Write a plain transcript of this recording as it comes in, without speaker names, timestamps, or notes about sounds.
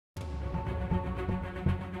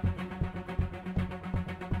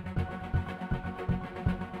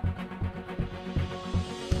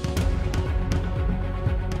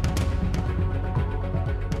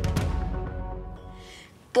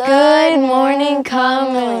Good morning,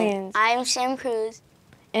 Commonwealthians. I'm Sam Cruz.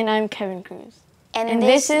 And I'm Kevin Cruz. And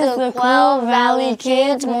this is the Quail Valley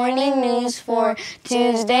Kids Morning News for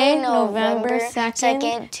Tuesday, November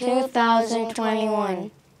 2nd,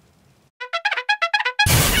 2021.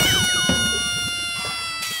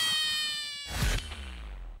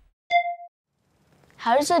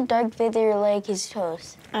 How does a dark visitor like his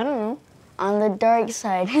toast? I don't know. On the dark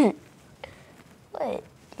side. What? You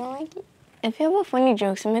don't like it? If you have a funny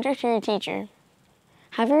joke, submit it to your teacher.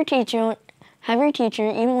 Have your teacher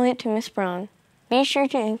email it to Miss Brown. Be sure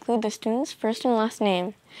to include the student's first and last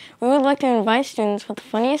name. We would like to invite students with the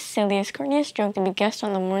funniest, silliest, corniest joke to be guests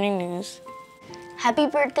on the morning news. Happy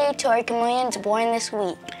birthday to our chameleons born this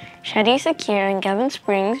week. Shadi Sakir and Gavin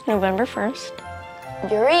Springs, November 1st.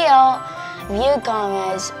 Uriel Villa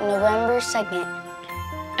Gomez, November 2nd.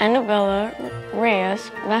 Annabella Reyes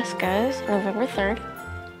Vasquez, November 3rd.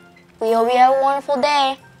 We hope you have a wonderful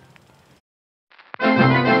day.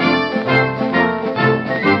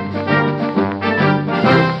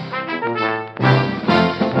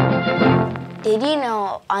 Did you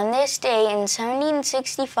know, on this day in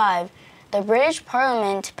 1765, the British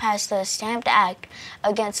Parliament passed the Stamp Act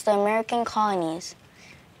against the American colonies.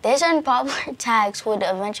 This unpopular tax would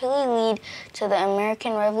eventually lead to the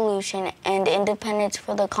American Revolution and independence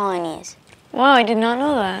for the colonies. Wow, I did not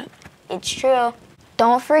know that. It's true.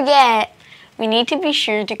 Don't forget, we need to be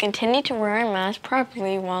sure to continue to wear our mask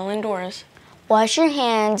properly while indoors. Wash your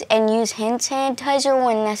hands and use hand sanitizer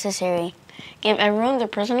when necessary. Give everyone their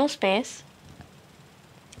personal space.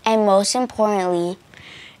 And most importantly,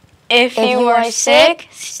 if you are sick,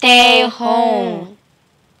 stay home.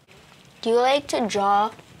 Do you like to draw,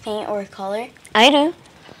 paint, or color? I do.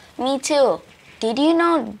 Me too. Did you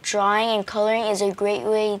know drawing and coloring is a great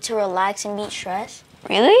way to relax and beat stress?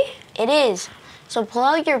 Really? It is. So pull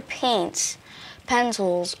out your paints,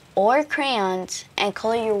 pencils, or crayons and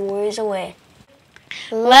color your worries away.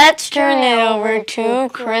 Let's turn it over to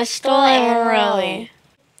Crystal and Morelli.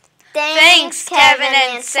 Thanks, Kevin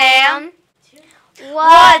and Sam.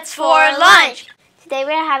 What's for lunch? Today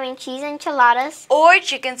we're having cheese enchiladas, Or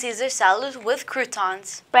chicken Caesar salad with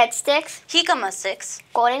croutons, breadsticks, jicama sticks,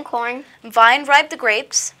 golden corn, vine-ripe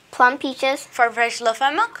grapes, plum peaches, farfresh loaf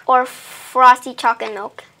and milk. or frosty chocolate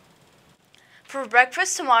milk. For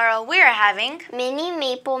breakfast tomorrow, we are having Mini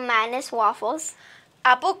maple madness waffles,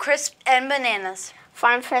 apple crisp and bananas,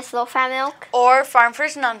 farm fresh low-fat milk. or farm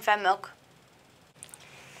fresh non-fat milk.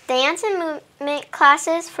 Dance and movement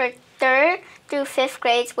classes for 3rd through 5th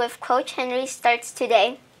grades with Coach Henry starts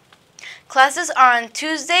today. Classes are on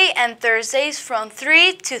Tuesday and Thursdays from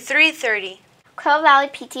 3 to 3:30. Quail Valley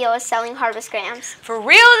PTO is selling harvest grams. For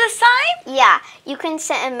real this time? Yeah, you can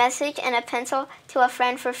send a message and a pencil to a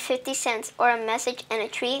friend for 50 cents or a message and a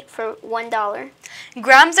treat for $1.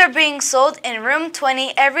 Grams are being sold in room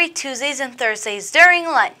 20 every Tuesdays and Thursdays during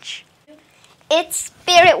lunch. It's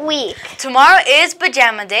Spirit Week. Tomorrow is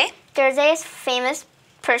Pajama Day, Thursday is Famous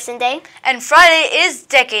Person Day. and Friday is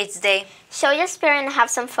Decades Day. Show your spirit and have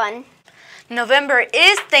some fun. November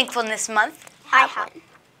is Thankfulness Month. I have.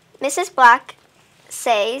 Mrs. Black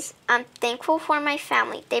says, I'm thankful for my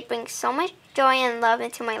family. They bring so much joy and love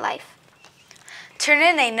into my life. Turn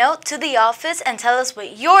in a note to the office and tell us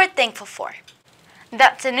what you're thankful for.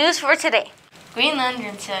 That's the news for today. Green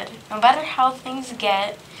Lantern said, no matter how things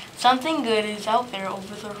get, something good is out there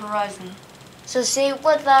over the horizon. So say it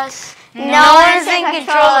with us. No one's in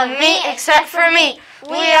control of me except for me.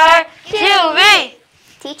 We are QV.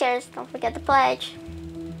 Teachers, don't forget the pledge.